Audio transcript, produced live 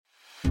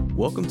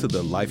Welcome to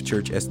the Life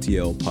Church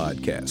STL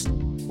podcast.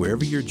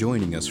 Wherever you're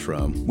joining us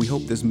from, we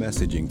hope this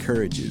message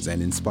encourages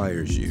and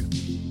inspires you.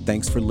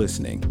 Thanks for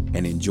listening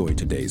and enjoy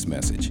today's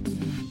message.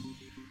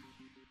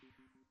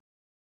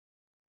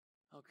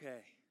 Okay.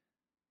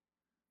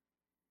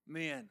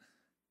 Man.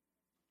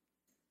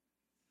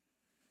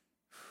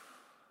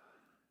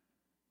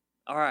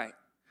 All right.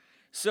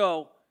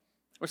 So,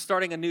 we're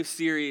starting a new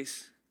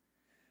series,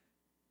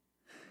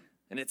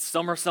 and it's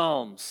Summer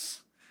Psalms.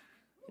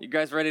 You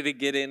guys ready to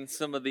get in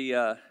some of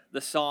the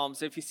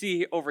Psalms? If you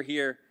see over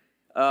here,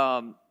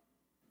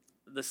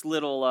 this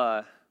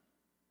little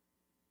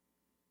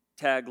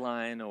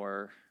tagline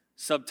or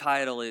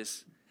subtitle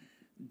is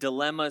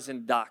Dilemmas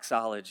and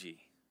Doxology.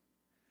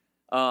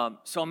 So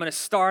I'm going to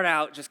start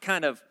out just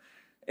kind of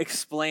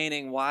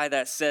explaining why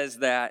that says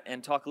that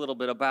and talk a little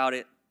bit about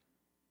it.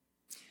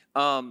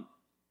 But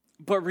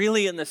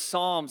really in the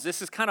Psalms,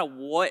 this is kind of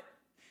what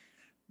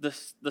the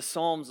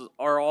Psalms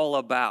are all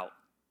about.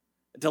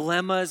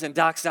 Dilemmas and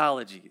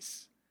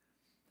doxologies.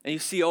 And you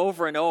see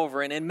over and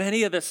over, and in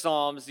many of the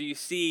Psalms, you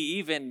see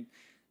even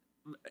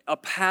a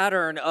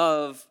pattern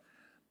of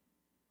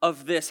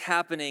this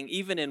happening,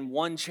 even in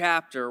one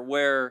chapter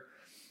where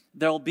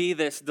there'll be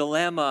this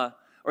dilemma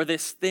or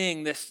this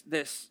thing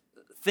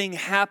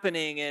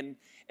happening,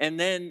 and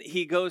then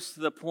he goes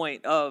to the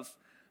point of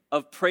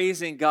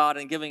praising God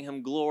and giving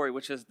him glory,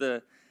 which is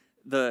the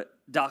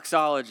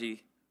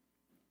doxology.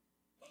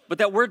 But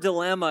that word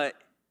dilemma,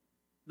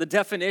 the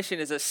definition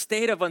is a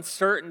state of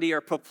uncertainty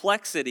or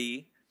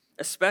perplexity,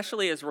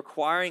 especially as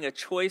requiring a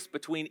choice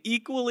between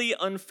equally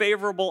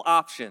unfavorable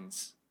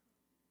options.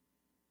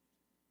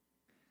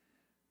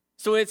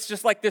 So it's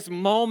just like this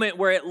moment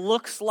where it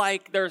looks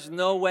like there's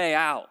no way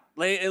out.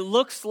 It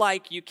looks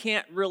like you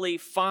can't really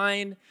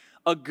find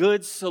a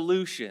good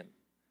solution.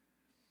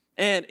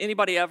 And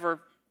anybody ever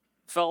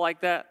felt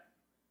like that?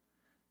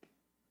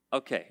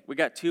 Okay, we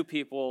got two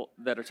people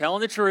that are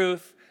telling the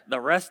truth. The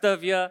rest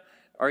of you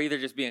are either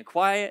just being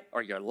quiet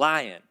or you're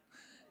lying.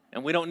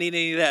 And we don't need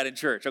any of that in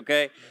church,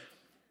 okay?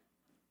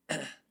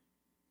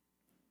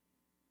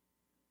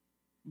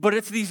 But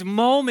it's these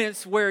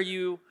moments where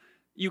you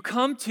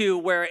come to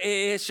where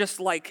it's just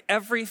like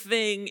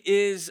everything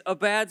is a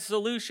bad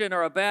solution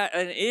or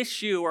an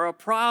issue or a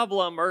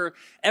problem, or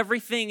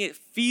everything, it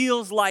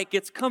feels like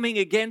it's coming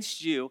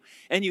against you,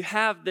 and you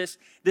have this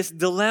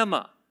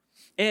dilemma.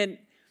 And,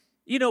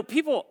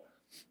 people,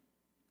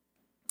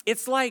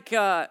 it's like,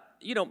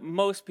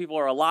 most people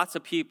or lots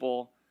of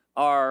people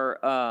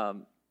are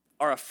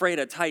afraid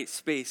of tight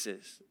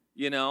spaces.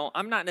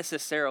 I'm not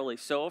necessarily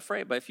so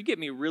afraid, but if you give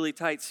me really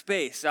tight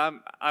space,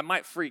 I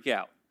might freak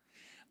out.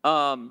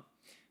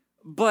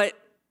 But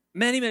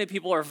many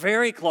people are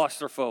very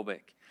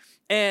claustrophobic,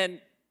 and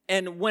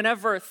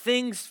whenever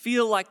things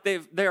feel like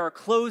they are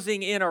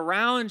closing in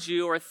around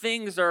you, or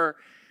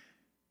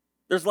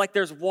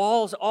there's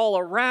walls all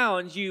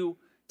around you,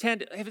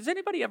 has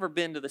anybody ever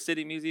been to the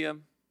City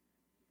Museum?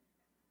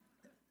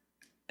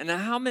 And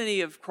how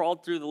many have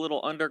crawled through the little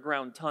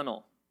underground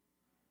tunnel?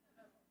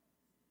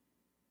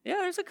 Yeah,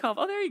 there's a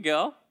couple. Oh, there you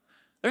go.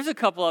 There's a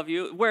couple of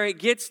you where it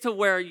gets to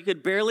where you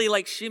could barely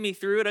shimmy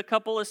through it a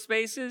couple of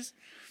spaces.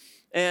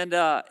 And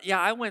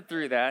I went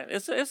through that.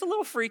 It's a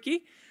little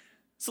freaky.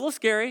 It's a little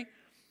scary.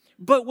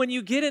 But when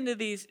you get into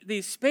these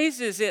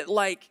spaces,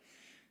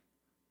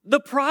 the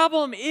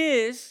problem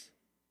is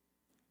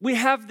we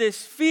have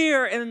this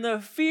fear, and the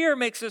fear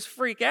makes us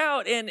freak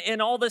out.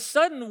 And all of a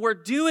sudden, we're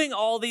doing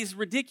all these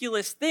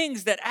ridiculous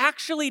things that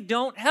actually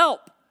don't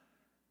help.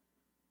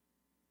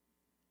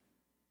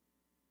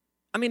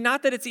 I mean,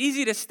 not that it's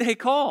easy to stay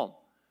calm,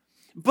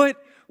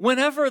 but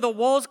whenever the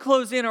walls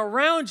close in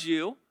around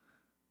you,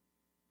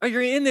 or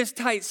you're in this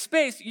tight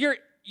space,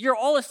 you're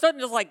all of a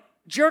sudden just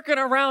jerking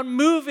around,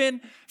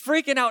 moving,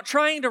 freaking out,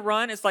 trying to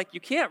run. It's like you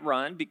can't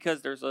run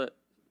because there's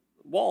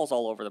walls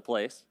all over the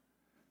place.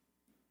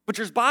 But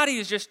your body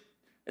is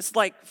it's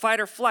like fight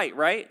or flight,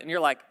 right? And you're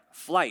like,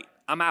 flight,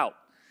 I'm out.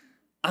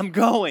 I'm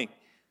going.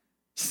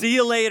 See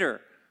you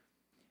later.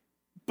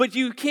 But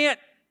you can't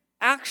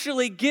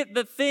actually get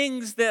the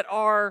things that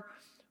are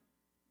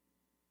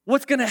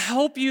what's going to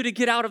help you to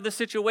get out of the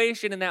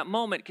situation in that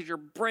moment, because your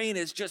brain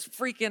is just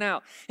freaking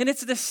out. And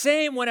it's the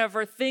same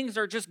whenever things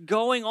are just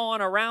going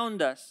on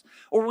around us,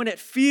 or when it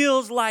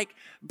feels like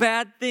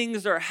bad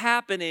things are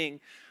happening,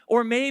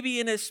 or maybe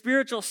in a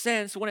spiritual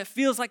sense when it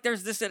feels like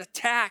there's this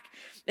attack,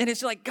 and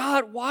it's like,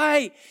 God,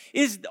 why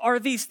are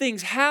these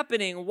things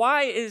happening?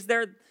 Why is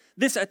there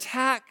this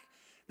attack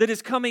that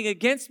is coming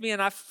against me,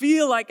 and I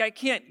feel like I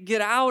can't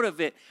get out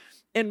of it?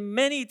 And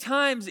many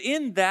times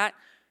in that,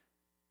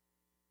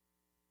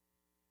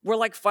 we're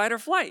like fight or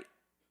flight.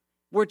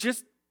 We're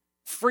just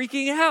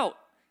freaking out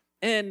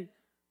and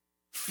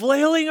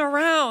flailing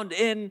around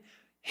and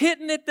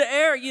hitting at the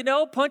air,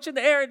 punching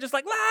the air, and just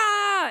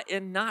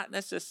and not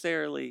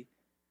necessarily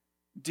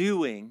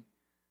doing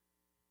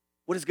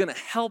what is going to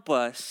help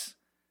us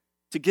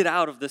to get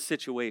out of the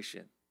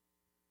situation,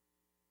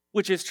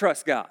 which is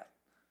trust God,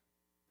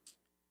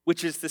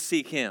 which is to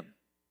seek Him.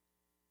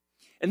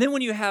 And then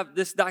when you have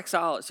this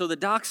doxology, so the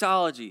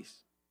doxologies,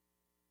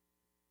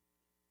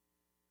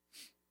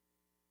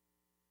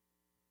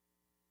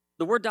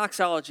 the word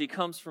doxology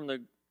comes from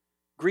the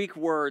Greek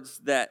words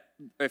that,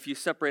 if you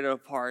separate it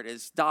apart,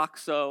 is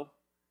doxo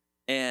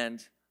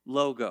and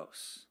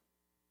logos.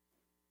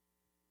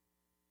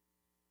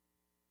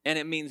 And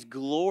it means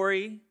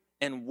glory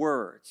and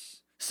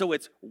words. So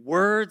it's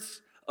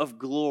words of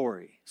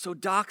glory. So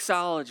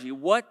doxology,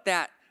 what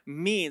that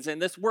means,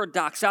 and this word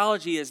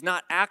doxology is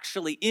not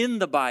actually in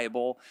the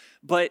Bible,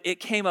 but it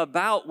came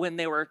about when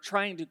they were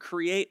trying to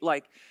create,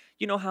 like,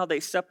 you know how they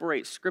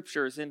separate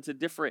scriptures into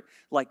different,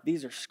 like,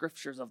 these are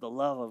scriptures of the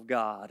love of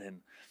God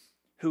and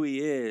who he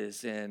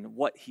is and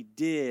what he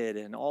did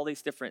and all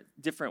these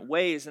different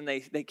ways. And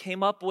they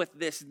came up with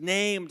this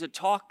name to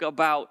talk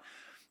about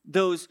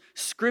those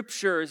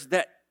scriptures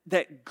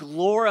that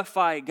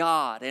glorify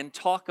God and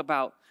talk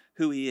about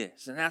who he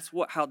is. And that's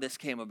how this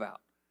came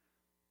about.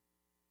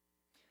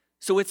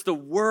 So it's the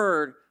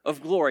word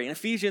of glory. In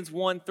Ephesians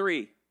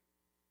 1:3,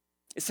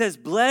 it says,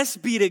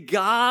 "Blessed be to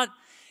God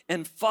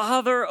and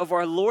Father of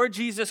our Lord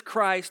Jesus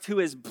Christ, who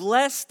has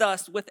blessed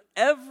us with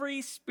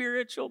every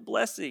spiritual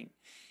blessing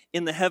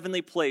in the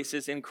heavenly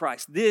places in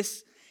Christ."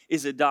 This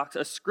is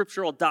a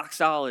scriptural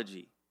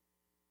doxology.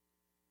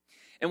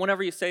 And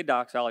whenever you say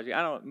doxology,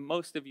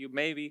 most of you,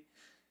 maybe,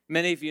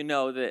 many of you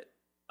know that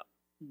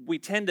we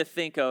tend to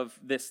think of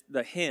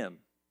the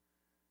hymn.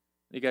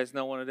 You guys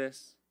know what it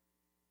is?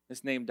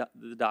 It's named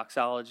the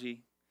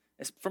doxology.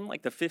 It's from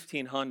like the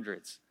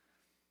 1500s.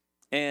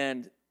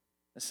 And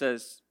it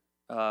says,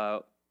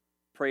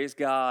 praise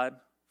God,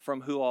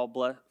 from whom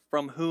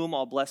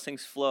all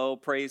blessings flow.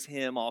 Praise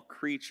him, all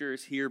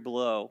creatures here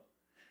below.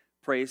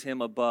 Praise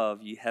him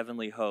above, ye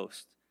heavenly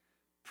host.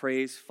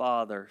 Praise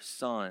Father,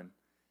 Son,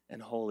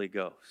 and Holy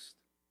Ghost.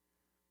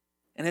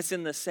 And it's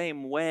in the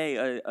same way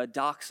a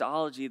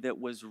doxology that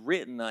was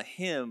written, a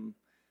hymn,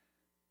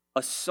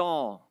 a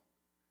song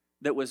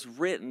that was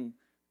written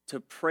to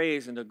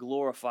praise and to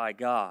glorify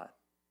God.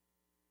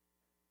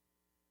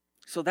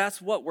 So that's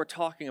what we're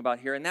talking about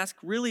here, and that's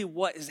really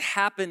what is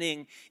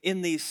happening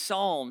in these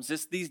psalms.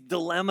 It's these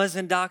dilemmas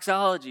and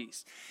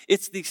doxologies.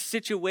 It's these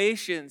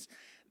situations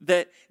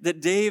that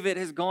David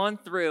has gone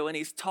through and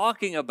he's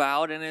talking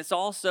about, and it's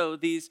also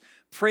these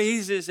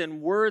praises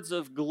and words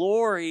of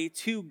glory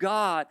to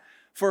God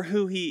for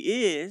who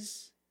he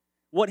is,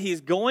 what he's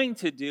going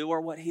to do,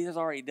 or what he has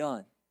already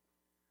done.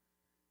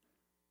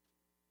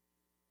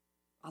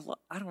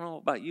 I don't know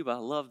about you, but I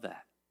love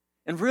that.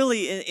 And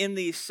really, in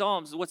these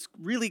Psalms, what's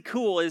really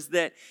cool is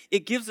that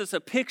it gives us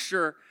a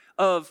picture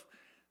of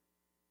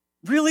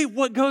really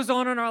what goes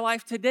on in our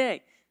life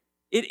today.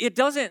 It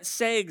doesn't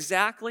say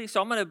exactly,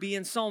 so I'm going to be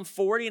in Psalm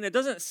 40, and it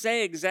doesn't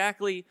say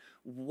exactly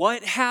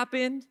what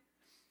happened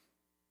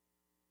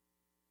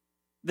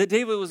that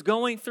David was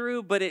going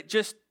through, but it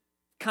just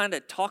kind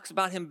of talks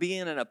about him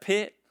being in a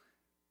pit.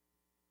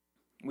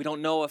 We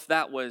don't know if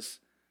that was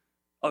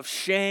of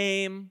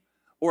shame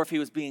or if he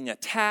was being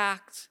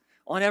attacked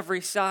on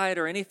every side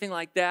or anything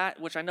like that,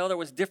 which I know there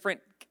was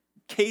different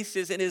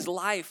cases in his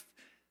life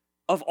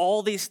of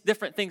all these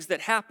different things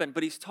that happened,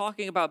 but he's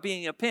talking about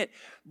being in a pit.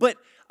 But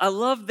I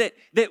love that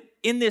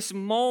in this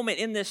moment,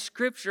 in this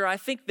scripture, I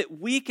think that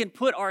we can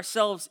put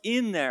ourselves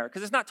in there,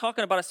 because it's not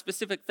talking about a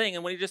specific thing.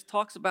 And when he just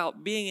talks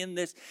about being in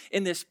this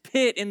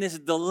pit, in this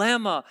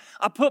dilemma,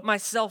 I put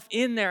myself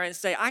in there and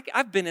say,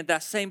 I've been in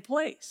that same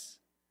place.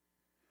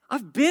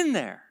 I've been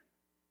there.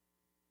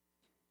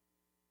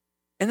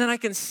 And then I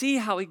can see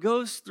how he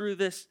goes through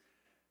this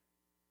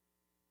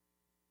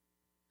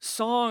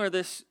song or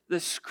this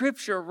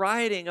scripture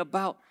writing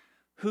about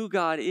who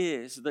God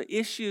is, the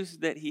issues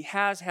that he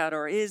has had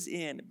or is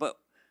in, but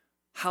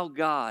how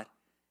God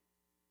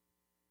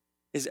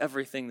is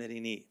everything that he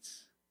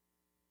needs.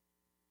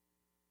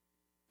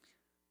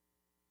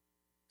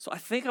 So I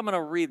think I'm going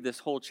to read this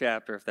whole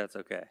chapter, if that's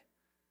okay.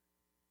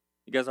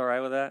 You guys all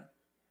right with that?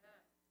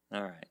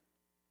 All right.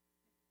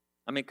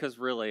 I mean, because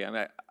really,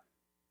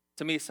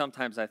 to me,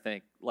 sometimes I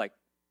think, like,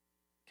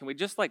 can we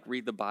just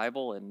read the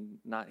Bible and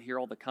not hear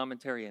all the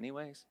commentary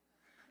anyways?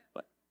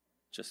 But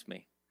just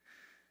me.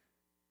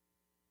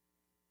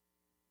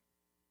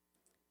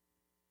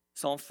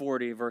 Psalm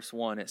 40, verse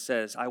 1, it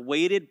says, "I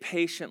waited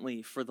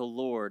patiently for the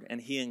Lord,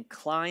 and he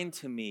inclined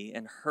to me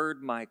and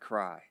heard my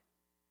cry.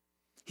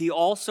 He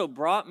also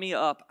brought me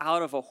up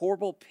out of a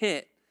horrible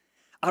pit,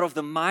 out of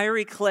the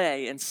miry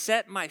clay, and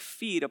set my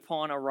feet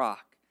upon a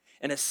rock,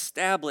 and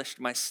established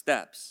my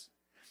steps.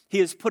 He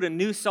has put a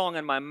new song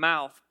in my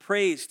mouth,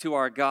 praise to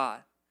our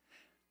God.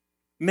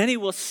 Many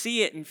will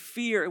see it and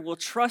fear and will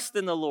trust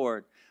in the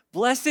Lord.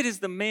 Blessed is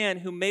the man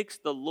who makes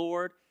the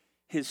Lord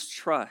his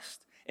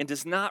trust and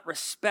does not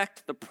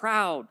respect the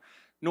proud,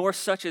 nor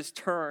such as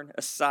turn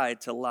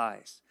aside to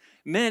lies.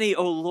 Many,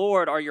 O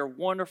Lord, are your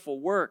wonderful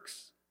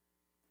works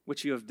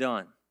which you have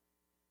done,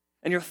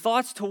 and your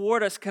thoughts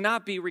toward us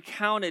cannot be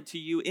recounted to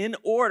you in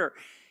order.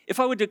 If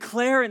I would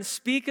declare and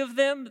speak of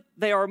them,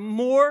 they are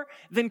more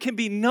than can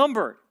be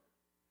numbered.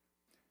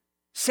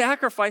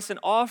 Sacrifice and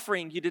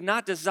offering you did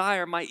not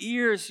desire, my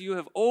ears you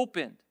have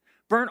opened.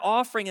 Burnt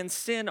offering and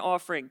sin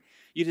offering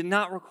you did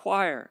not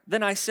require.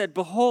 Then I said,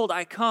 behold,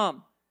 I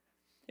come.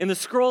 In the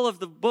scroll of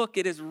the book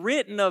it is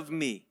written of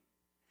me.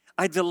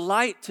 I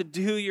delight to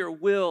do your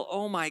will,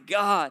 oh my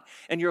God,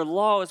 and your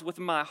law is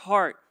within my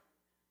heart.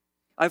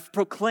 I've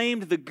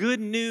proclaimed the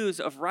good news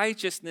of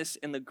righteousness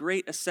in the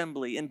great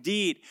assembly.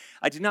 Indeed,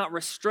 I do not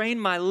restrain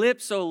my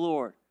lips, O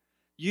Lord.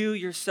 You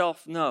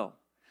yourself know.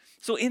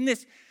 So in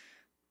this,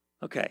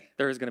 okay,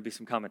 there is going to be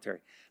some commentary.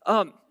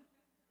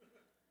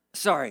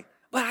 Sorry,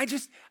 but I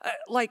just,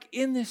 like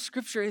in this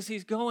scripture as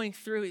he's going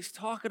through, he's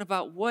talking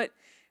about what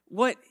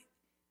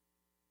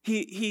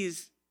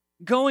he's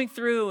going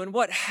through and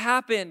what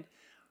happened.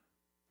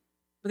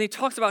 When he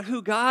talks about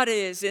who God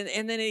is,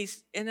 and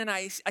then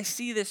I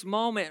see this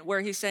moment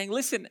where he's saying,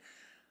 listen,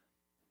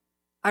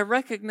 I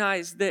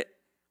recognize that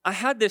I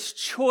had this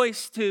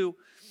choice to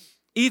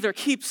either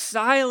keep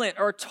silent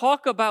or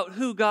talk about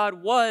who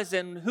God was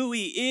and who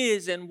he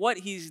is and what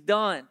he's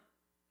done.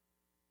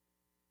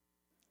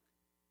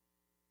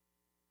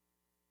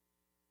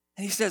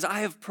 And he says, I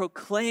have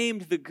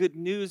proclaimed the good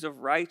news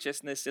of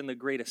righteousness in the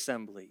great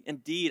assembly.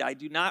 Indeed, I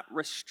do not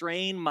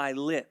restrain my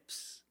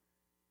lips.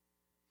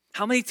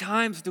 How many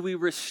times do we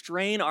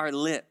restrain our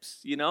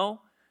lips, you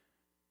know?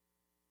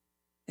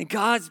 And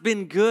God's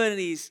been good and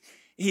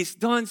he's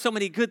done so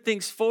many good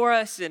things for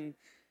us, and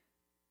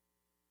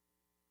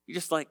you're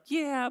just like,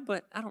 yeah,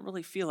 but I don't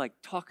really feel like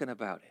talking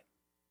about it.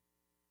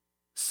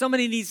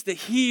 Somebody needs to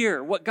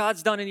hear what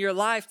God's done in your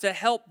life to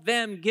help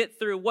them get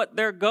through what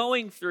they're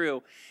going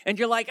through. And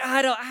you're like,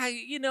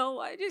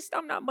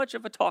 I'm not much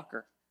of a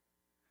talker.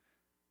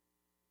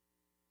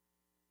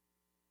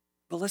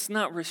 But let's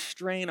not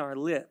restrain our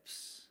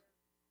lips.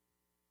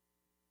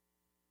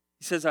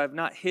 He says, I have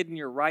not hidden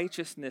your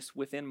righteousness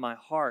within my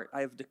heart.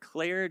 I have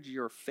declared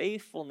your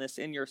faithfulness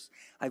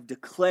I've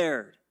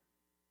declared.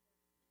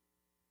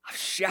 I've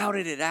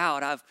shouted it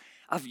out.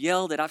 I've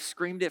yelled it. I've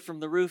screamed it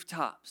from the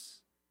rooftops.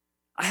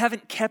 I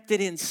haven't kept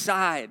it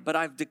inside, but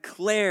I've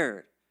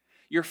declared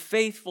your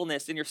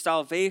faithfulness and your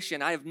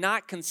salvation. I have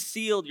not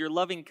concealed your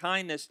loving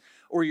kindness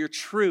or your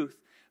truth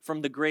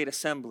from the great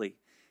assembly.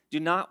 Do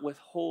not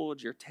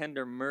withhold your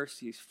tender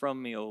mercies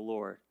from me, O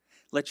Lord.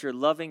 Let your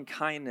loving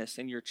kindness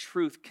and your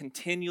truth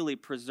continually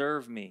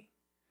preserve me.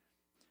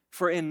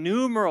 For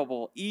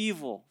innumerable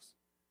evils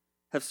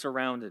have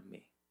surrounded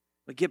me.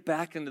 We get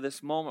back into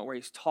this moment where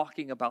he's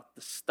talking about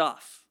the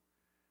stuff,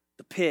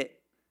 the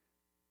pit,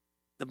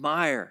 the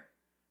mire,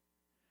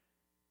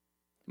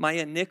 my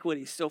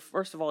iniquity. So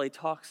first of all, he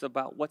talks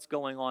about what's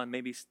going on,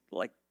 maybe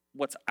like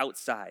what's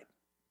outside,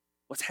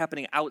 what's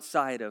happening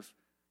outside of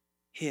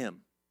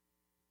him,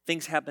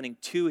 things happening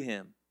to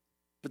him.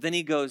 But then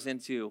he goes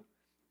into,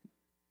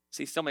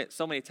 see, so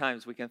many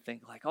times we can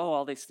think like, oh,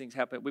 all these things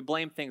happen. We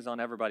blame things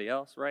on everybody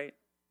else, right?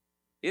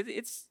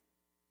 It's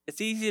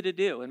easy to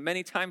do, and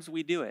many times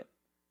we do it.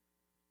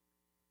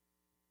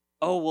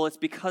 Oh, well, it's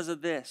because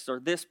of this or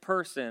this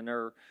person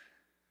or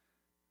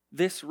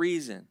this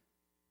reason.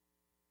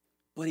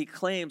 But he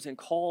claims and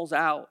calls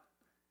out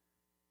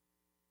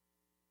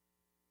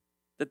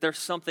that there's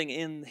something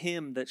in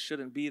him that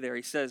shouldn't be there.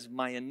 He says,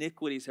 my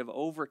iniquities have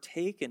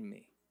overtaken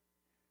me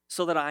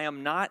so that I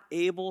am not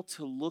able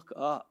to look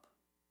up.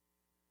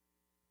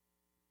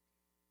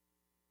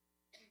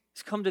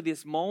 He's come to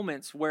these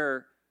moments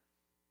where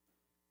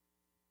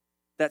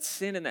that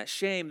sin and that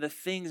shame, the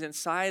things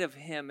inside of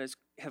him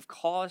have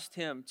caused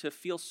him to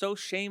feel so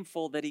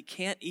shameful that he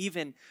can't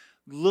even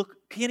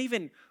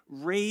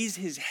raise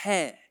his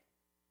head.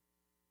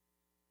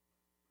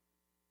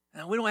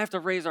 Now, we don't have to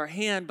raise our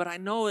hand, but I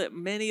know that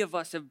many of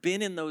us have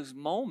been in those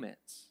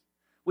moments.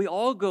 We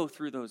all go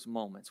through those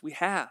moments. We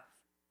have.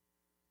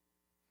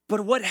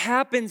 But what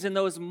happens in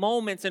those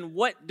moments, and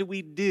what do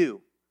we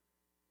do?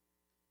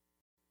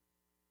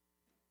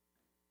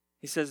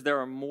 He says, there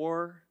are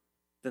more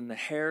than the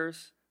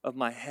hairs of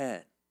my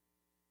head.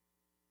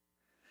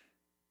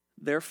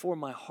 Therefore,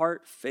 my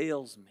heart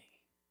fails me.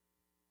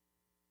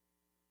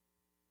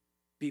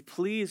 Be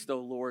pleased, O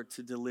Lord,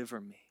 to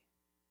deliver me.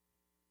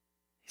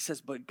 He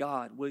says, but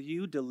God, will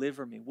you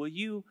deliver me?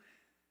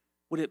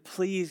 Would it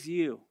please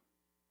you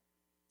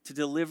to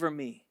deliver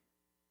me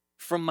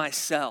from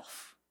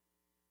myself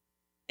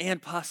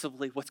and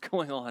possibly what's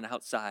going on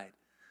outside?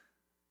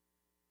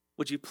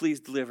 Would you please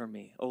deliver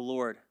me, O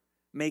Lord?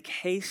 Make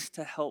haste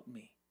to help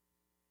me.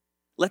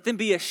 Let them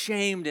be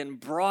ashamed and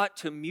brought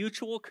to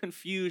mutual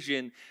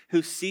confusion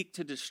who seek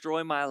to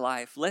destroy my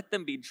life. Let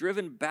them be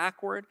driven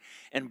backward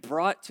and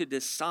brought to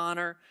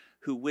dishonor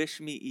who wish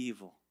me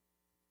evil.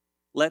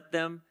 Let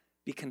them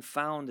be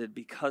confounded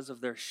because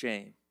of their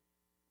shame,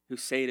 who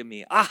say to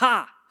me,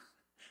 aha!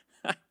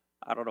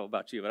 I don't know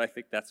about you, but I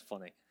think that's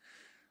funny.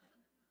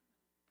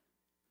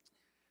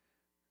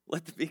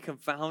 Let them be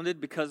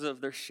confounded because of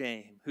their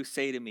shame, who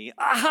say to me,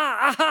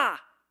 aha, aha!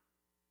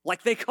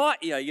 Like they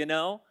caught you, you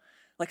know?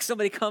 Like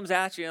somebody comes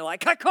at you and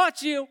like, I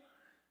caught you!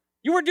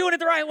 You were doing it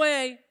the right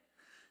way!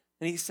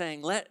 And he's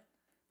saying, let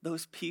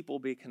those people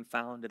be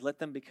confounded. Let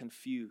them be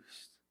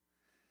confused.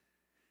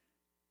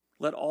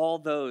 Let all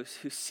those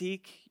who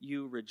seek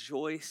you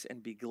rejoice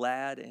and be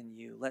glad in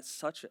you. Let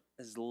such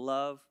as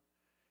love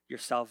your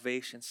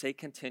salvation say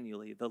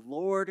continually, the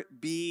Lord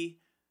be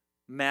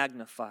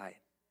magnified.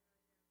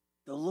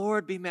 The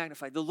Lord be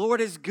magnified. The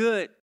Lord is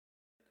good.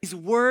 He's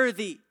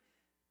worthy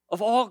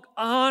of all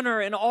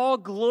honor and all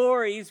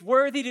glory. He's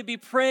worthy to be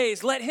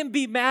praised. Let him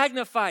be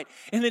magnified.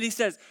 And then he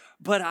says,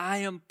 but I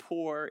am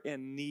poor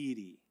and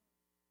needy.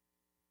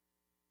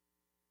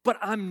 But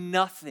I'm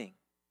nothing.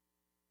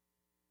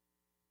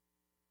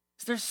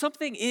 So there's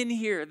something in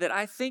here that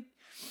I think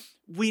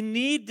we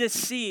need to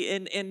see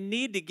and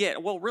need to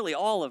get. Well, really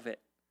all of it.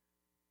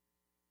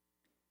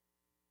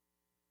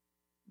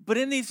 But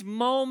in these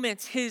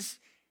moments, his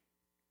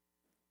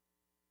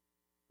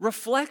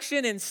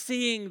reflection and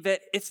seeing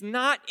that it's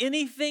not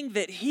anything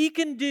that he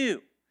can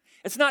do.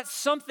 It's not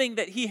something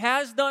that he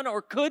has done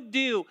or could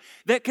do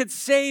that could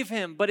save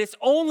him, but it's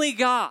only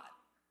God.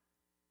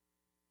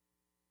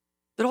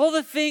 That all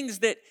the things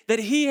that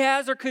he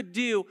has or could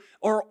do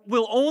or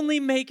will only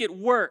make it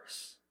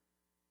worse.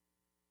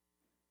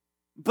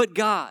 But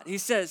God, he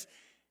says,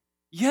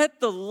 yet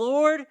the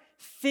Lord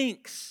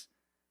thinks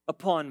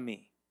upon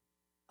me.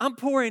 I'm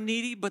poor and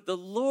needy, but the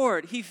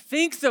Lord, he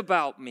thinks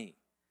about me.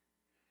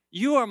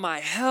 You are my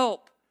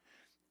help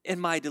and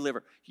my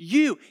deliverer.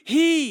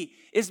 He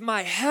is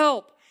my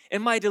help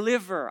and my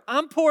deliverer.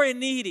 I'm poor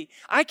and needy.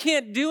 I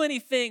can't do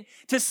anything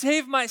to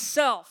save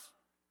myself.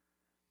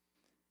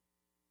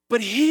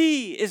 But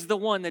he is the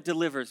one that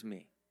delivers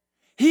me.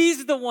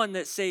 He's the one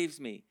that saves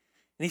me.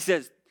 And he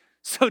says,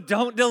 so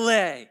don't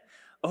delay.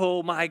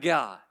 Oh my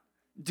God,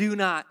 do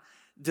not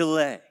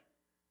delay.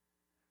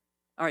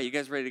 All right, you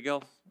guys ready to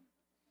go?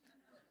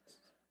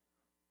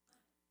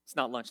 It's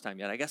not lunchtime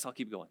yet. I guess I'll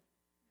keep going.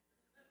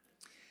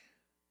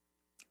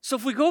 So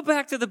if we go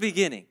back to the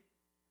beginning,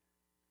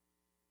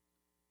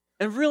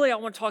 and really I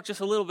want to talk just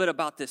a little bit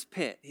about this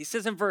pit. He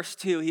says in verse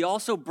 2, he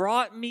also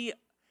brought me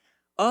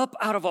up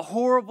out of a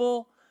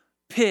horrible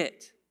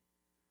pit.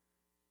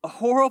 A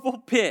horrible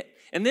pit.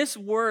 And this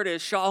word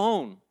is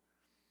sha'on.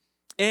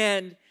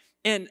 And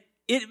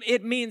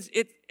it means,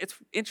 it's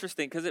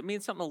interesting because it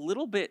means something a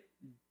little bit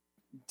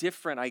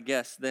different, I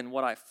guess, than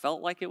what I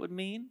felt like it would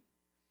mean.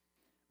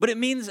 But it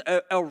means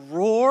a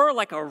roar,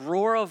 like a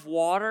roar of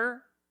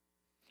water,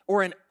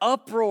 or an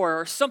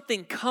uproar, or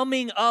something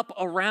coming up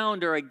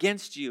around or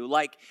against you.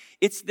 Like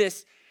it's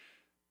this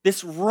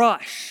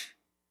rush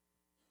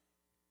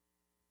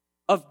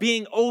of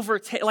being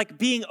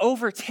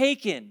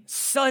overtaken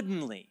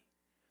suddenly.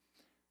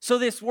 So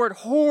this word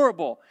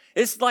horrible,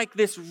 it's like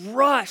this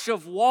rush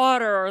of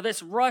water, or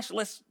this rush,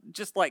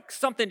 just like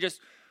something just,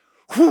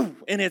 whoo,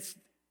 and it's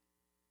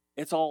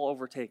all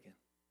overtaken.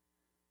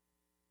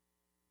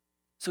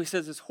 So he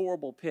says this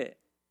horrible pit.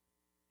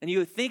 And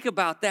you think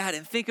about that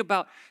and think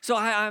about, so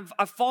I've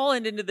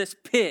fallen into this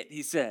pit,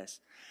 he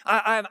says.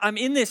 I'm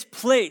in this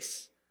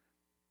place.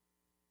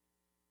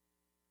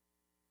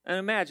 And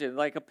imagine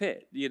like a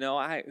pit,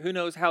 who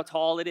knows how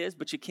tall it is,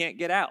 but you can't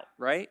get out,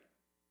 right?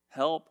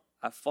 Help,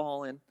 I've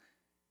fallen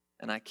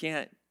and I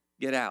can't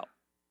get out.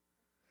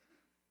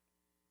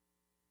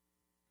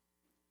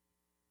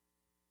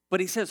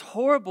 But he says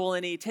horrible,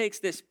 and he takes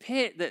this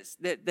pit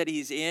that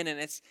he's in,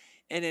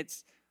 and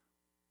it's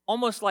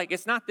almost like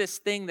it's not this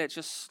thing that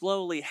just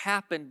slowly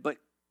happened, but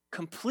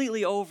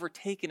completely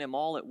overtaken him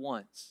all at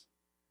once.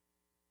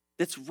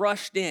 That's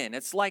rushed in.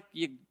 It's like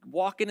you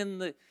walking in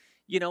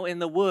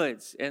the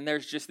woods, and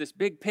there's just this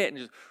big pit, and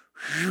just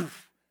whew,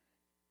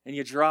 and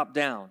you drop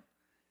down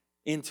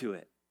into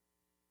it.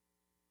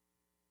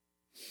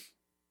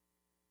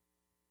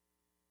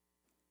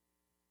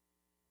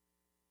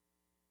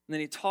 And then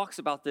he talks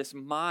about this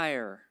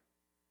mire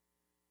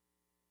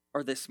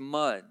or this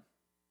mud.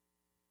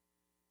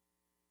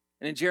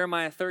 And in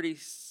Jeremiah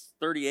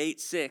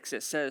 38:6,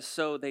 it says,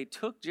 so they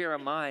took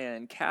Jeremiah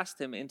and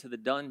cast him into the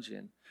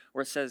dungeon,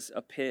 or it says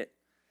a pit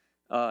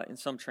in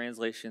some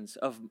translations,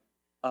 of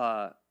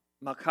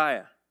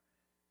Malchiah,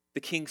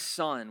 the king's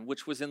son,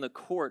 which was in the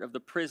court of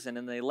the prison.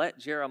 And they let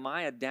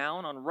Jeremiah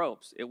down on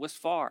ropes. It was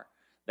far.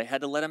 They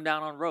had to let him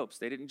down on ropes.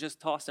 They didn't just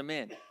toss him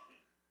in.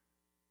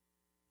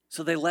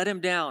 So they let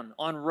him down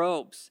on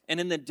ropes. And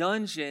in the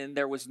dungeon,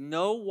 there was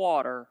no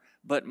water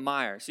but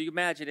mire. So you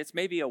imagine it's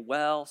maybe a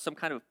well, some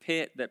kind of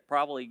pit that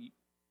probably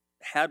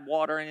had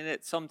water in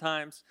it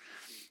sometimes.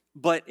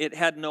 But it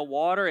had no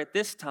water at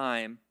this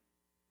time.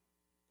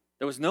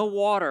 There was no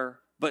water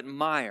but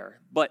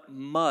mire, but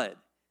mud.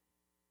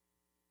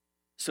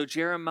 So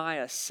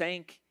Jeremiah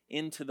sank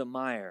into the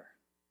mire.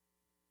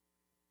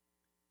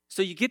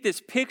 So you get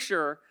this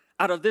picture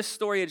out of this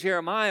story of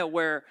Jeremiah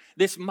where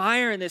this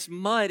mire and this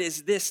mud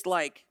is this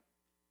like,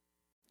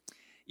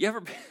 you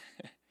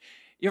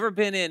ever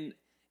been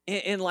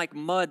in like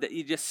mud that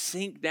you just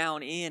sink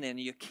down in and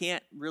you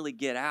can't really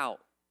get out?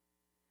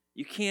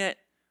 You can't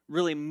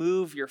really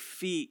move your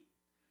feet.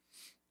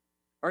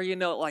 Or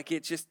like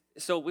it just,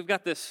 so we've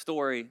got this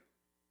story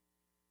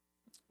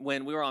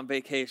when we were on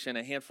vacation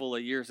a handful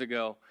of years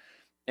ago,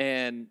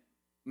 and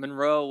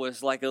Monroe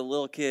was like a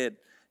little kid.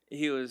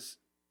 He was,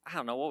 I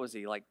don't know, what was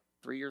he, like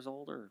 3 years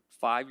old or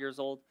 5 years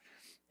old.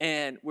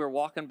 And we're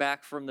walking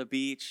back from the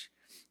beach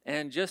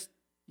and just,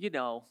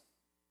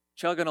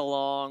 chugging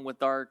along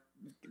with our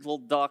little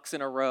ducks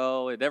in a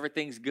row and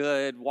everything's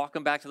good,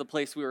 walking back to the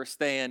place we were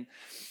staying.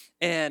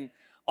 And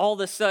all of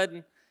a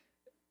sudden,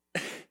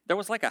 there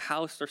was like a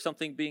house or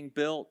something being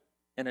built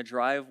in a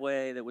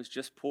driveway that was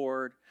just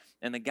poured.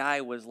 And the guy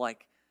was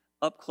like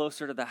up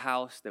closer to the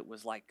house that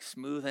was like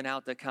smoothing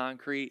out the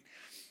concrete.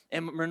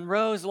 And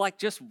Monroe's like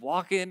just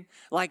walking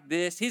like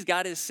this. He's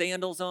got his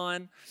sandals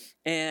on.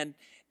 And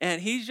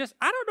he's just,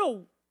 I don't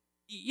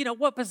know,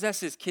 what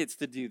possesses kids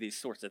to do these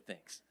sorts of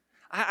things.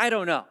 I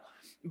don't know.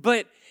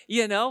 But,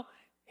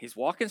 he's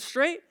walking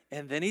straight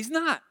and then he's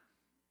not.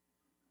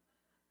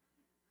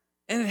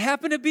 And it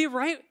happened to be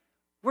right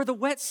where the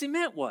wet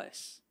cement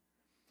was.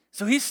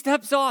 So he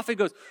steps off and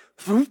goes,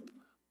 whoop,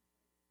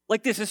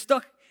 like this, is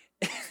stuck.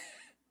 And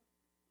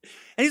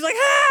he's like,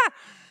 ah!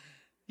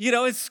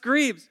 And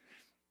screams.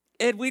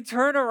 And we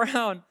turn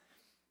around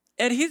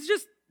and he's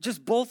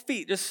just both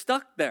feet just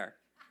stuck there.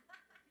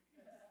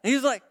 And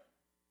he's like,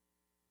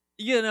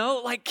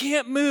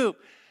 can't move.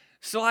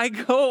 So I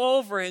go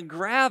over and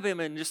grab him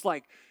and just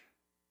like,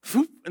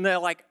 whoop, and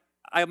then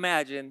I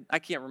imagine, I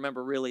can't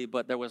remember really,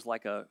 but there was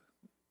like a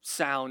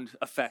sound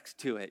effect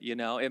to it,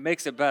 it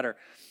makes it better.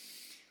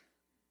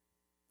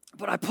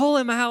 But I pull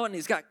him out and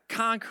he's got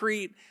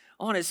concrete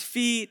on his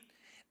feet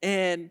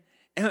and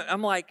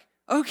I'm like,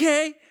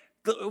 okay,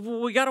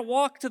 we got to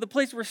walk to the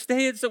place we're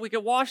staying so we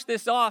can wash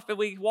this off. And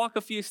we walk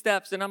a few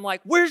steps and I'm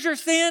like, where's your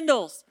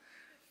sandals?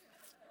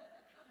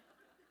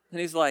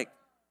 And he's like,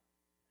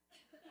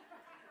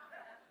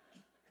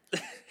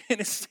 and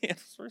his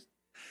sandals were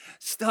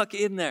stuck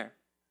in there.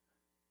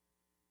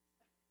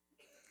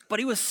 But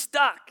he was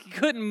stuck. He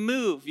couldn't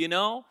move,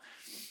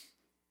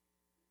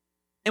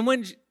 And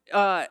when,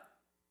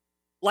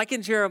 like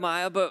in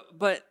Jeremiah,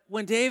 but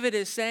when David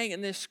is saying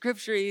in this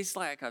scripture, he's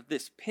like,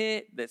 this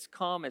pit that's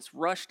come, it's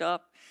rushed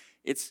up.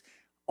 It's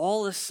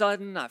all of a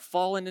sudden I've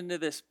fallen into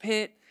this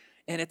pit.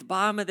 And at the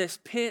bottom of this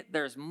pit,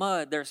 there's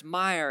mud, there's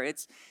mire.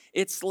 It's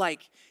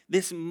like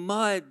this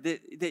mud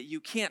that you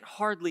can't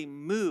hardly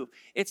move.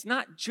 It's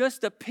not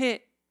just a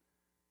pit.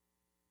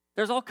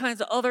 There's all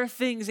kinds of other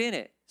things in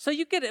it. So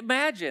you could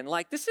imagine,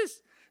 this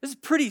is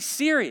pretty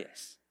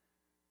serious.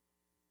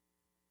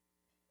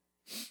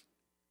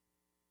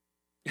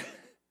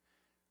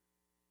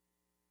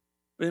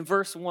 But in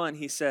verse 1,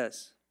 he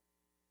says,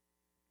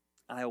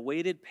 I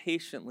awaited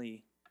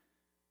patiently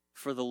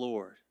for the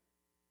Lord,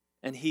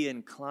 and he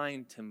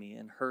inclined to me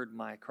and heard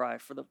my cry.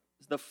 For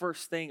the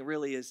first thing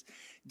really is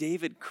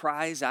David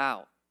cries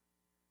out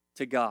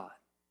to God.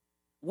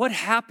 What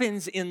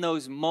happens in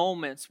those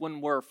moments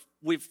when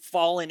we've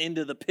fallen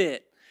into the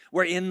pit?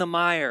 We're in the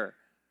mire.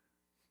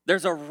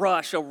 There's a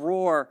rush, a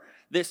roar,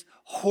 this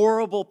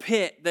horrible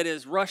pit that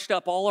is rushed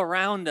up all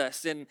around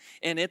us. And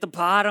at the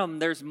bottom,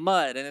 there's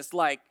mud. And it's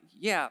like,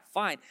 yeah,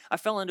 fine. I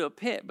fell into a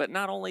pit. But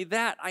not only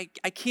that, I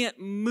can't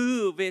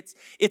move. It's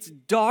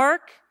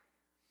dark.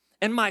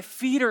 And my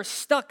feet are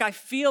stuck. I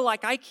feel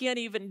like I can't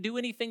even do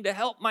anything to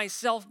help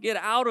myself get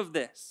out of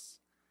this.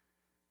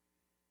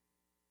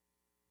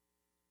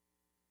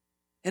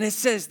 And it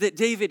says that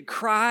David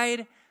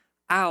cried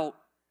out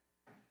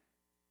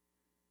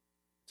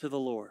to the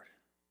Lord.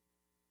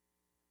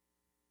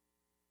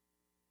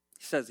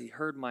 He says he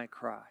heard my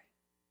cry.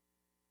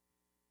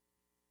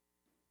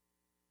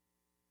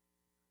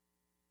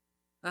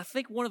 And I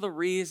think one of the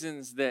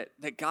reasons that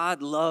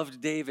God loved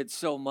David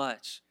so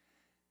much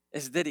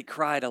is that he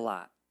cried a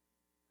lot.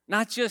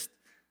 Not just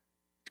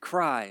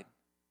cried,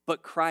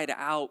 but cried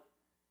out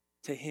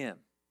to him.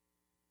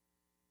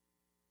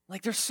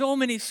 There's so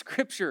many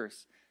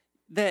scriptures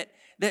that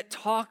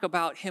talk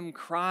about him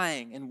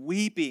crying and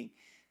weeping.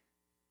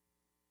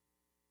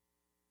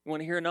 You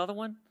want to hear another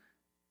one?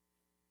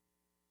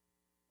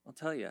 I'll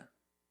tell you.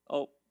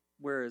 Oh,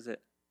 where is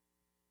it?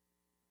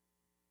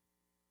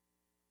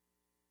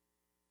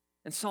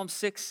 In Psalm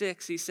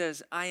 6:6, he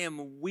says, I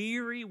am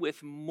weary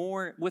with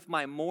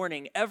my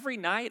mourning. Every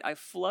night I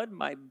flood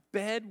my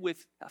bed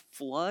with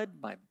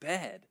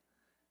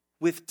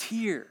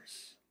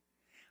tears.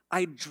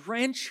 I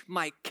drench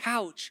my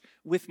couch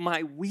with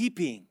my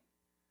weeping.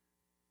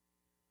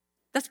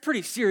 That's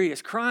pretty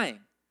serious crying.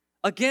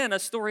 Again, a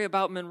story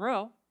about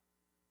Monroe.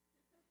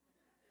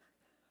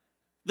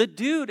 The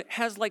dude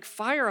has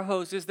fire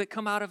hoses that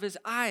come out of his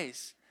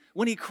eyes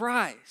when he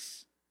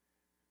cries.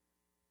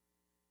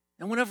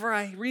 And whenever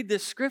I read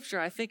this scripture,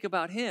 I think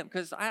about him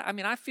because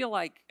I feel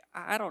like,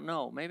 I don't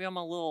know, maybe I'm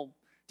a little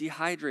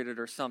dehydrated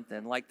or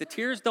something. The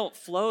tears don't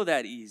flow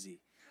that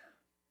easy.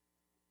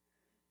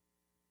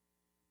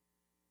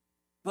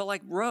 But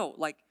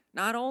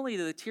not only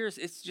do the tears,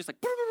 it's just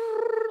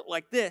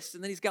like this,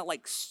 and then he's got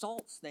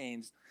salt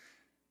stains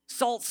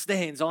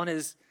on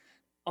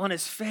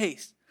his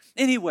face.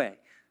 Anyway,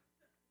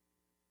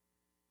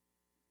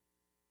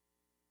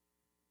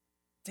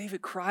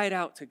 David cried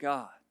out to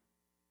God.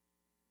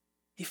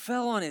 He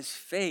fell on his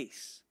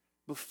face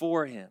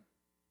before him,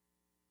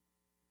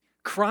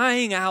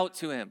 crying out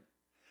to him,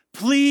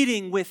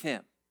 pleading with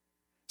him,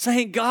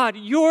 saying, God,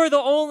 you're the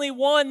only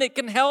one that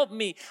can help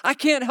me. I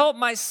can't help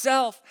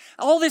myself.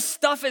 All this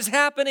stuff is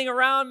happening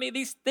around me,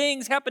 these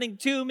things happening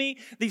to me,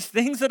 these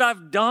things that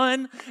I've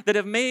done that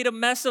have made a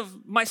mess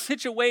of my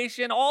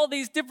situation. All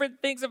these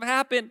different things have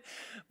happened.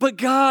 But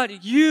God,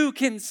 you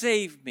can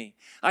save me.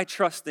 I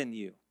trust in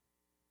you.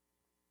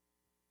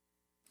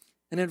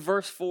 And in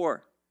verse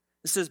 4,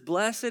 it says,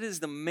 blessed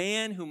is the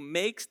man who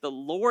makes the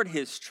Lord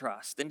his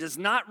trust and does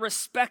not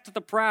respect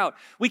the proud.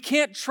 We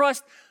can't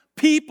trust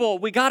people.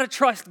 We got to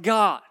trust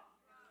God.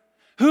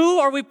 Who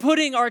are we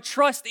putting our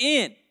trust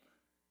in?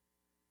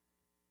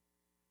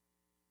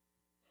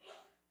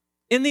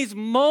 In these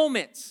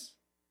moments,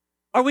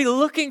 are we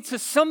looking to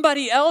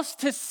somebody else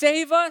to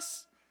save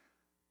us?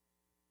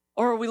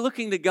 Or are we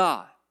looking to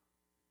God?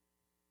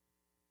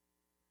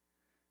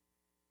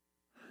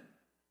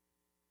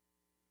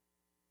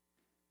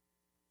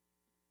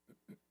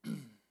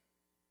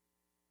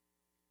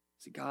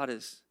 See, God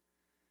is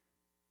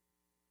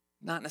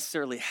not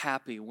necessarily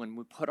happy when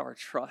we put our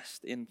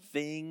trust in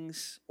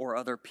things or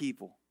other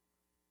people.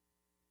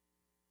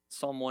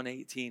 Psalm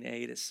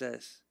 118:8, it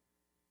says,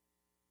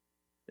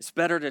 it's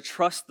better to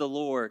trust the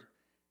Lord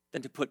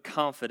than to put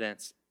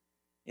confidence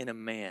in a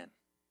man.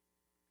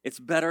 It's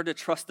better to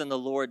trust in the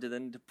Lord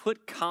than to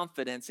put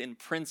confidence in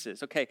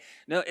princes. Okay,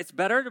 no, it's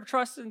better to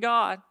trust in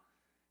God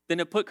than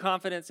to put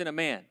confidence in a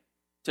man,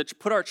 to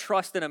put our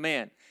trust in a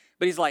man.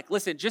 But he's like,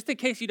 listen, just in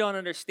case you don't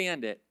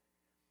understand it,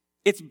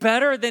 it's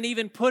better than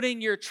even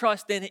putting your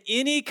trust in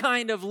any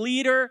kind of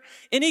leader,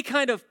 any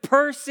kind of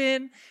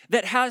person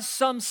that has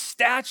some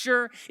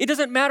stature. It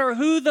doesn't matter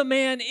who the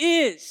man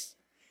is.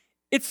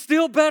 It's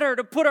still better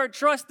to put our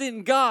trust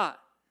in God.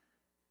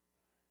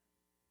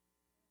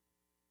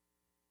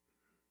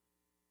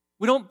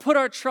 We don't put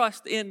our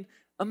trust in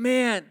a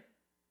man,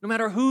 no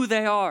matter who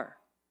they are.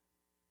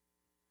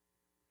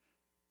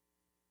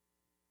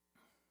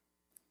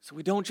 So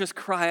we don't just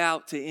cry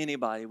out to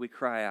anybody, we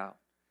cry out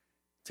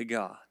to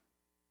God.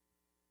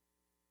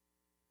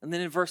 And then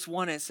in verse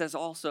 1 it says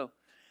also,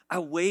 I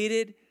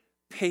waited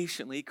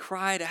patiently,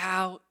 cried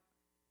out.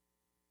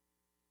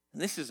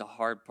 And this is a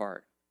hard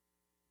part.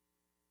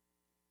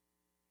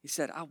 He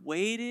said, I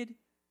waited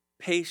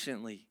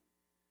patiently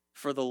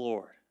for the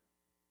Lord.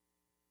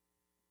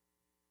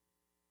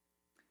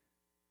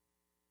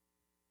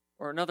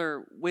 Or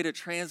another way to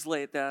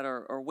translate that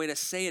or way to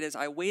say it is,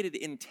 I waited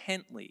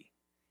intently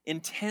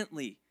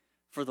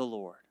for the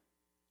Lord.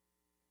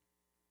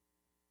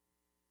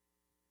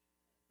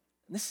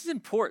 And this is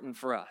important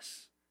for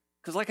us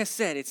because, like I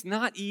said, it's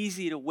not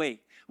easy to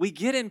wait. We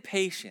get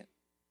impatient.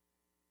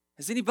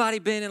 Has anybody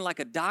been in like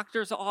a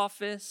doctor's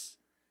office?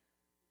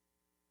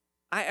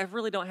 I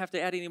really don't have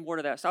to add any more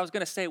to that. So I was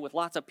going to say with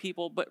lots of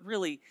people, but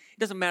really, it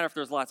doesn't matter if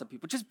there's lots of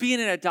people. Just being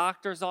in a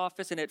doctor's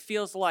office and it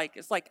feels like,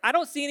 it's like, I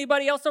don't see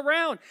anybody else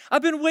around.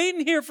 I've been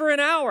waiting here for an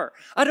hour.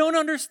 I don't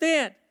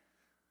understand.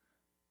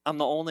 I'm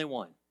the only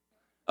one.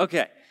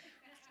 Okay.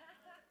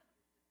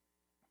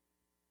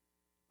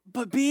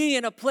 But being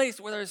in a place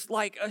where there's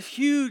like a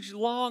huge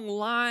long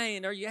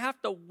line or you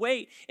have to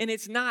wait and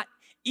it's not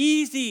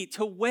easy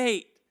to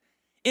wait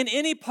in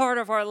any part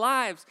of our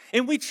lives.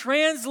 And we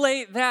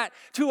translate that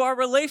to our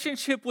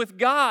relationship with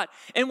God.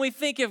 And we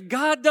think if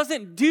God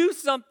doesn't do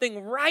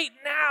something right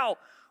now,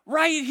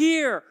 right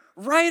here,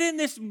 right in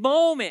this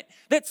moment,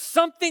 that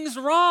something's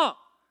wrong.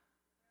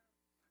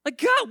 Like,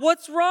 God,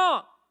 what's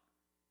wrong?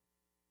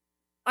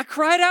 I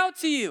cried out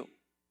to you.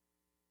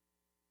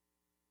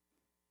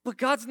 But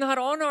God's not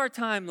on our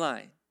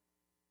timeline.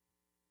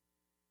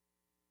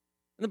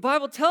 And the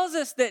Bible tells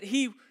us that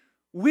He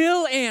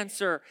will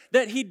answer,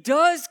 that He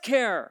does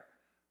care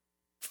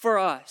for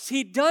us.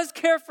 He does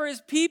care for His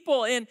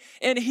people, and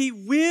He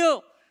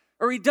will,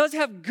 or He does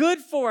have good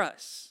for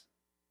us.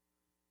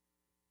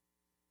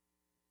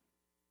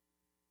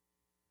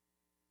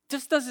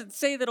 Just doesn't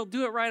say that He'll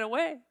do it right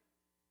away.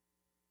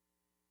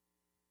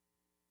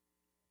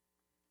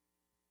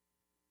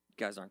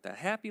 You guys aren't that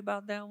happy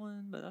about that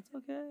one, but that's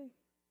okay.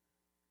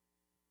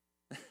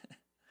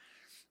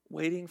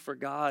 Waiting for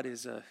God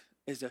is a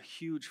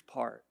huge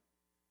part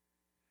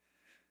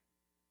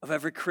of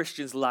every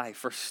Christian's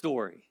life or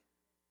story.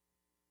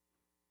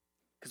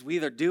 Because we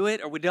either do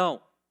it or we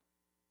don't.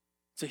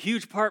 It's a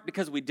huge part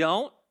because we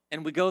don't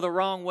and we go the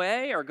wrong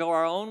way or go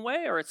our own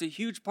way, or it's a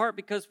huge part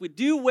because we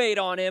do wait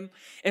on Him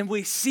and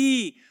we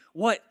see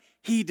what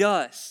He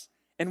does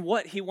and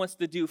what He wants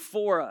to do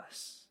for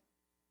us.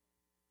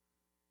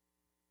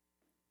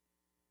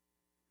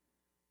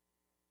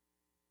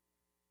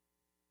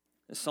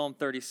 In Psalm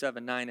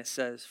 37:9 it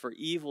says, "For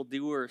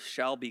evildoers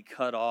shall be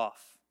cut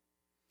off,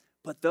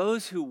 but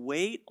those who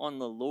wait on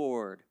the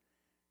Lord,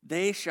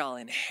 they shall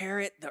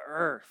inherit the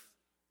earth."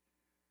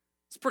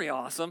 It's pretty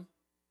awesome.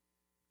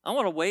 I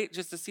want to wait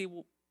just to see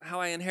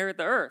how I inherit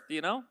the earth,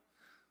 you know?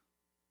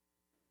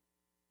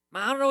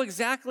 I don't know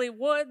exactly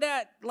what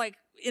that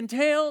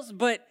entails,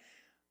 but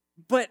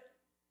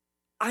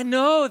I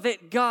know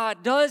that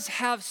God does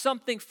have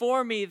something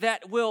for me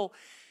that will,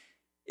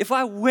 if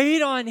I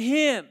wait on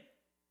Him,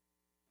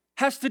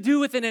 has to do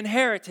with an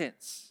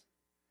inheritance.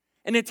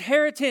 an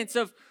inheritance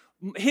of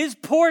his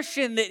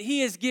portion that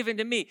he has given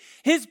to me,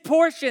 his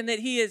portion that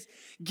he has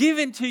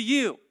given to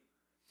you,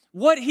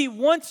 what he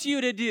wants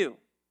you to do,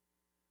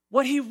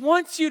 what he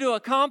wants you to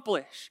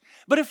accomplish.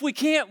 But if we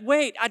can't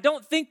wait, I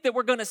don't think that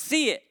we're going to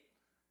see it.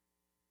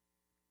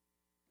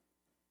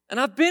 And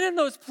I've been in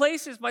those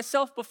places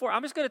myself before.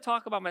 I'm just going to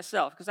talk about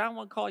myself because I don't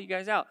want to call you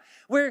guys out.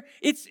 Where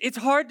it's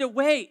hard to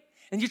wait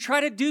and you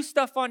try to do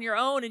stuff on your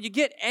own and you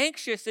get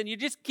anxious and you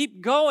just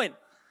keep going.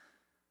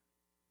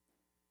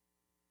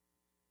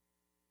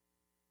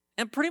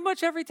 And pretty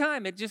much every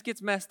time it just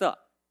gets messed up.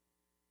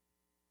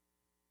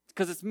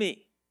 Because it's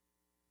me.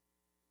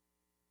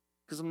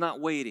 Because I'm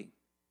not waiting.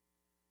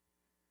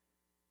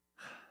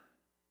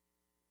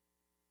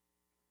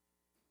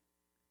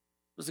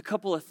 There's a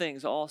couple of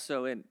things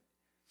also in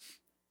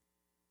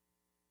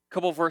a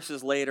couple of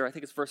verses later, I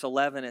think it's verse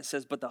 11, it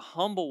says, but the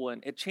humble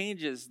one, it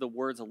changes the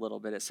words a little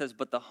bit. It says,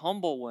 but the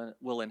humble one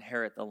will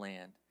inherit the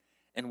land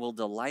and will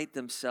delight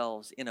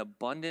themselves in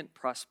abundant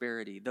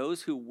prosperity.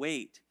 Those who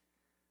wait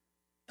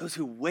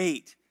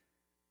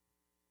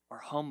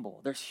are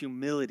humble. There's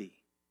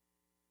humility.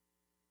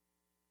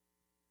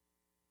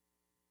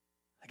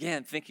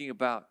 Again, thinking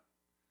about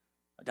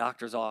a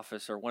doctor's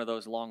office or one of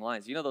those long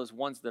lines. You know those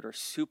ones that are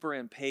super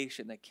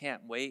impatient, that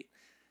can't wait?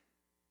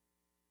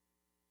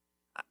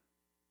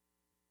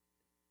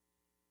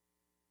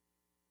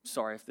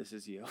 Sorry if this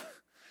is you.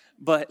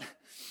 But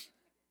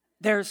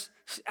I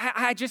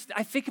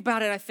think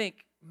about it, I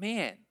think,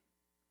 man,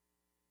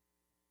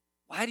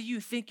 why do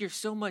you think you're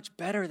so much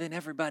better than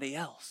everybody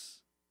else?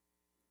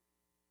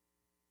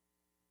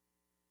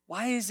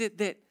 Why is it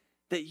that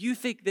you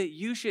think that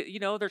you should,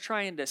 they're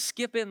trying to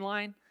skip in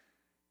line?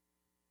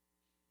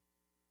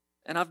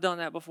 And I've done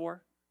that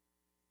before.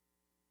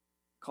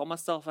 Call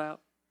myself out.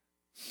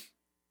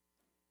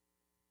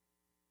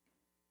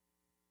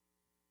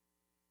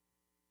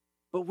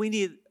 But we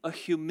need a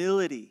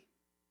humility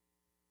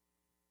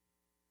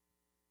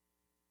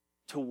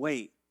to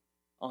wait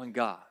on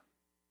God.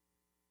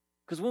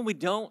 Because when we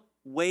don't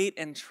wait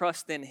and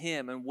trust in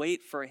him and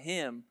wait for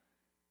him,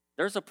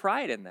 there's a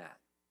pride in that.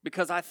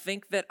 Because I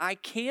think that I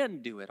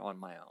can do it on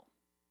my own.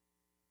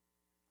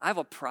 I have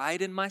a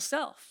pride in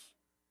myself.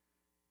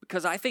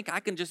 Because I think I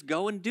can just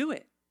go and do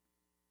it.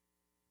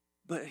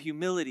 But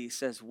humility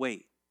says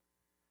wait.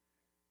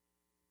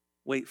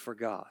 Wait for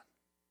God.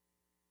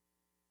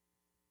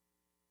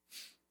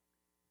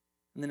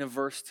 And then in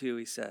verse 2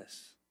 he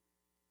says,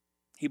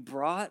 he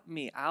brought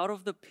me out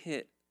of the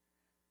pit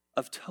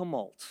of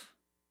tumult.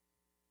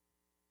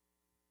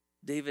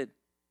 David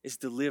is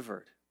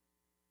delivered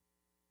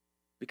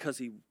because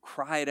he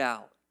cried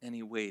out and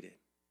he waited.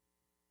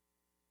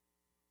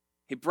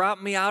 He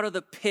brought me out of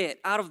the pit,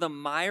 out of the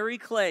miry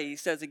clay. He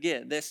says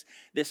again, this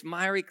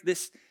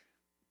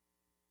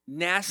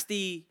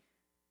nasty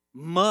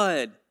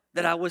mud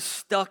that I was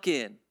stuck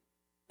in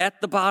at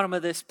the bottom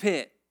of this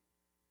pit.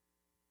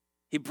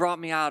 He brought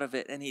me out of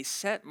it and he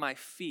set my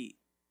feet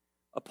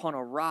upon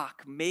a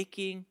rock,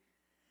 making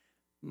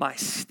my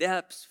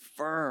steps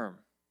firm.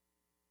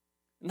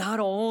 Not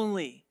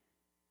only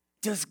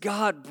does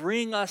God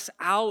bring us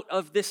out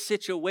of this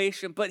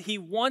situation, but he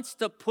wants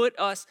to put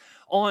us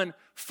on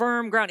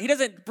firm ground. He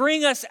doesn't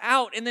bring us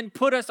out and then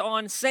put us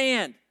on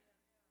sand.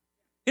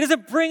 He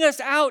doesn't bring us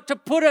out to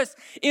put us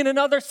in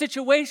another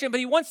situation, but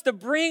he wants to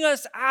bring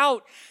us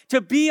out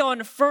to be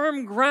on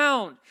firm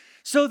ground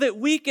so that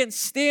we can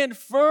stand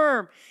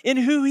firm in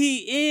who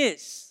he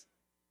is.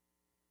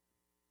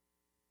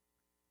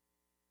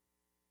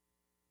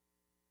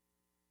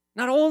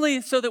 Not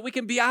only so that we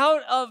can be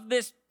out of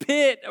this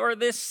pit or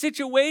this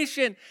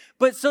situation,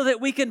 but so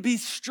that we can be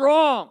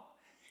strong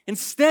and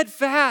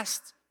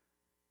steadfast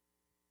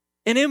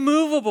and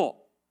immovable.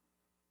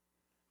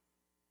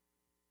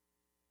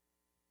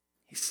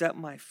 He set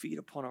my feet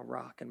upon a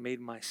rock and made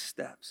my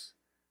steps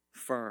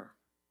firm.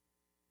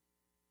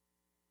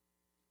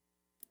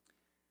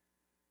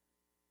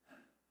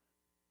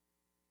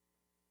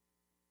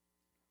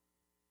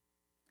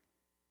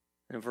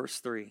 And in verse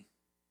 3,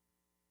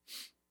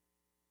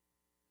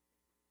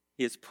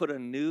 he has put a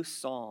new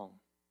song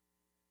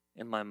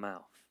in my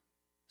mouth.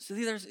 So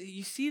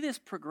you see this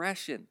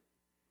progression,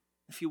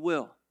 if you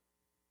will.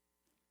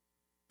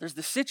 There's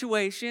the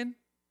situation,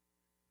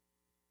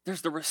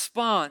 there's the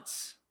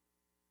response,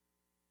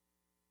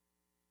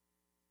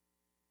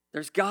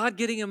 there's God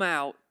getting him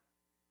out,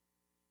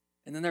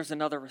 and then there's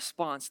another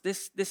response.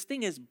 This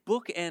thing is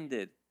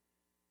bookended,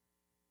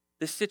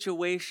 this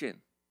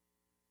situation.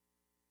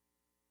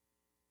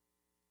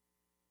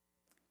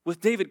 With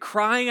David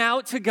crying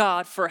out to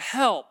God for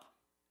help.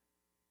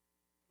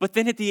 But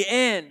then at the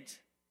end,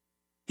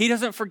 he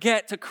doesn't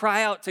forget to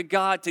cry out to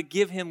God to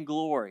give him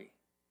glory,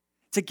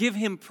 to give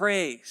him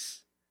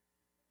praise,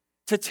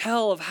 to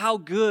tell of how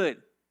good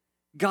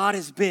God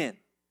has been.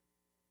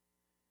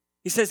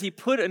 He says, he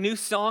put a new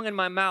song in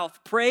my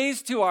mouth,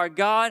 praise to our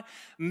God.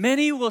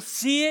 Many will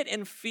see it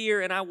and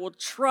fear, and I will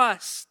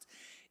trust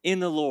in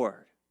the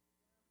Lord.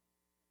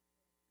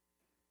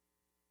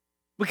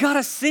 We got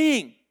to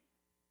sing.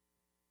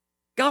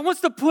 God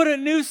wants to put a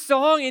new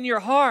song in your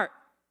heart.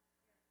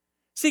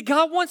 See,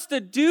 God wants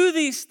to do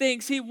these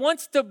things. He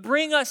wants to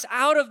bring us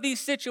out of these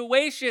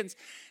situations,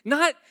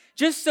 not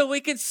just so we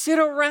can sit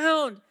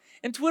around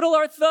and twiddle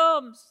our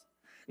thumbs,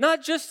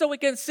 not just so we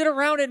can sit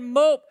around and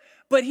mope,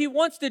 but He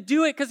wants to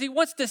do it because He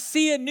wants to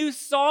see a new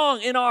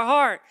song in our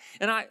heart.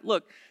 And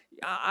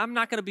I'm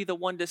not going to be the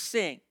one to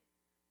sing.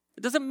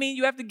 It doesn't mean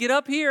you have to get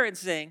up here and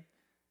sing,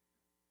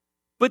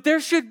 but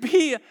there should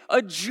be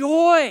a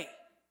joy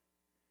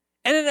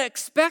and an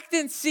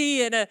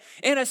expectancy and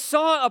a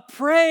song, a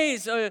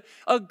praise, a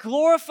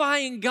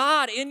glorifying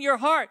God in your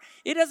heart.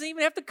 It doesn't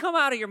even have to come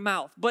out of your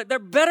mouth, but there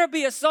better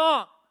be a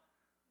song.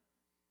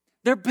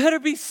 There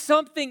better be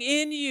something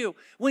in you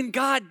when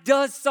God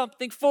does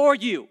something for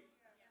you.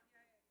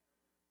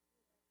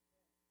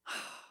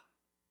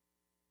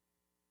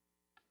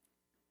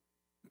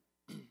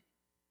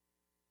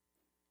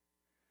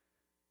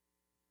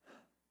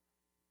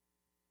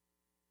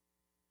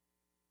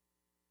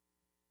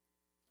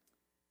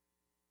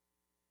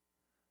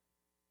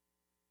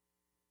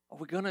 Are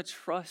we going to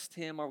trust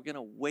Him or are we going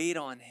to wait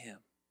on Him?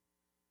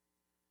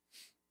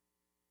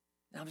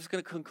 Now, I'm just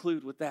going to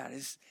conclude with that.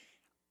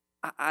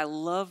 I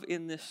love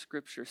in this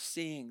scripture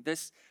seeing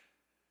this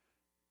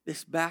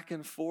back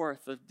and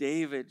forth of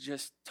David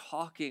just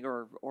talking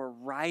or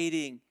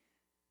writing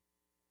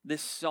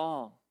this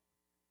song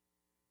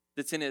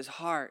that's in his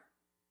heart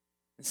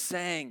and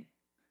saying,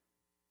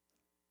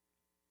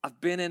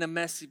 I've been in a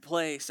messy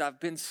place.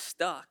 I've been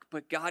stuck,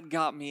 but God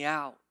got me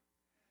out.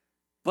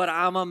 But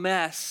I'm a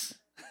mess.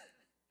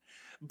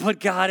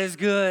 But God is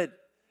good.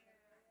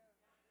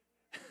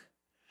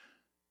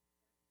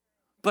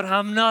 But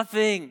I'm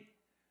nothing.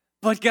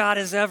 But God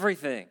is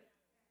everything.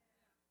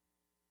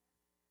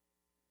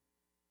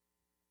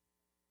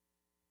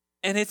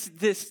 And it's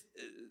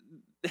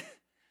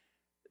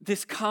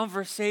this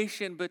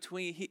conversation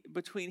between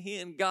he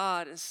and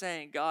God is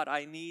saying, God,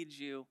 I need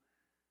you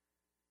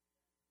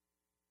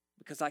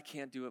because I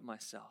can't do it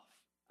myself.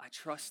 I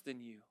trust in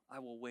you. I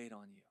will wait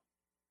on you.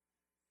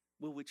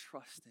 Will we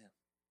trust Him?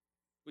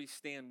 Will you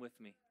stand with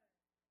me?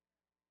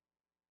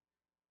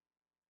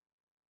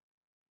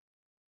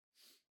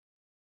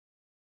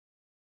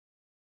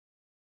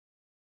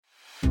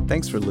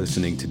 Thanks for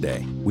listening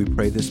today. We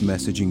pray this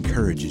message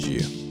encourages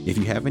you. If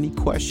you have any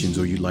questions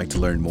or you'd like to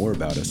learn more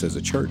about us as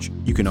a church,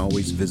 you can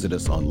always visit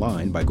us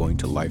online by going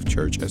to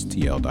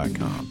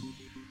lifechurchstl.com.